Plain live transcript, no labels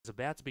is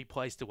about to be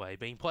placed away.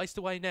 Being placed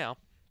away now.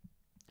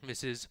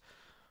 This is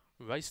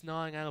race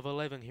 9 out of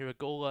 11 here at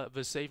Gawler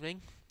this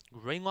evening.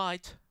 Green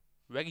light,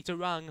 ready to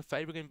run,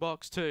 favourite in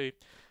box 2.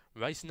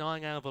 Race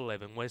 9 out of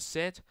 11. We're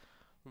set,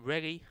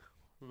 ready,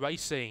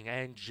 racing,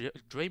 and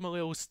Dream a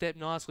Little step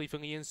nicely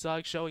from the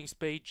inside, showing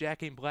speed.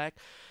 Jack in Black,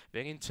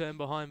 then in turn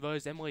behind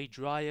those, Emily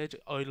Dryad,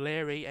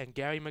 O'Leary, and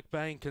Gary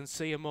McBain can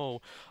see them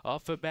all.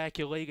 Off the back,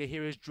 your leader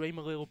here is Dream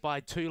a Little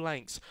by 2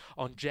 lengths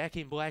on Jack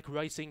in Black,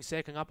 racing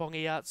second. Up on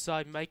the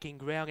outside, making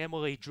ground,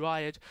 Emily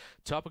Dryad.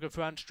 Top of the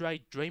front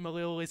straight, Dream a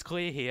Little is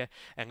clear here,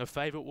 and the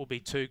favourite will be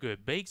Too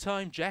Good. Big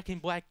time, Jack in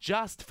Black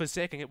just for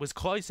second. It was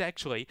close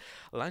actually.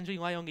 Lunging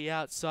lay on the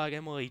outside,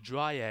 Emily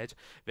Dryad.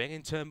 Then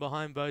in turn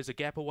behind those, a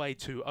gap away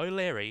to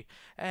O'Leary,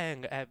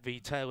 and at the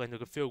tail end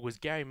of the field was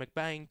Gary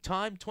McBain.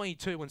 Time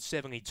 22 and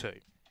 72.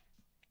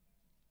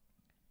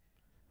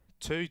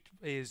 2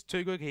 is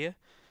Too Good here.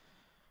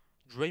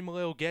 Dream a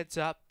Little gets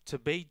up to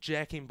beat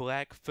Jack in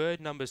Black. Third,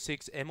 number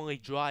 6, Emily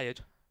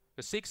Dryad.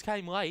 The 6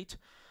 came late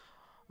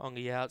on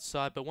the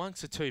outside, but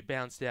once the 2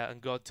 bounced out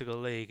and got to the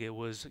league, it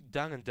was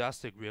done and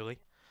dusted really.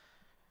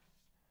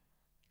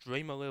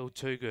 Dream a Little,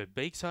 Too Good.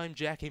 Beaks home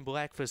Jack in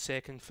Black for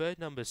second. Third,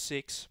 number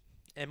 6,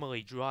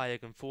 Emily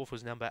Dryad, and fourth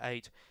was number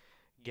 8,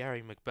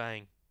 Gary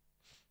McBain.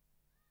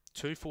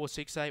 2, 4,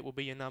 6, 8 will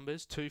be your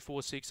numbers. 2,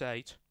 4, 6,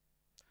 8.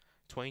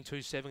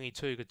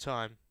 22.72 the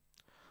time.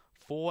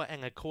 4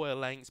 1/4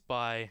 lengths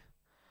by.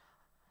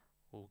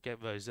 We'll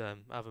get those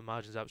other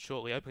margins up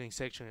shortly. Opening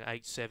section at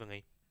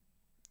 8.70.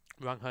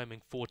 Run home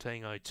in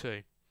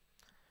 14.02.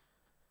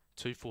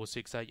 2, 4,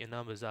 6, 8 your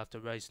numbers after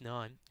race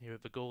 9 here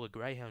at the Gawler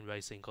Greyhound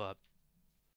Racing Club.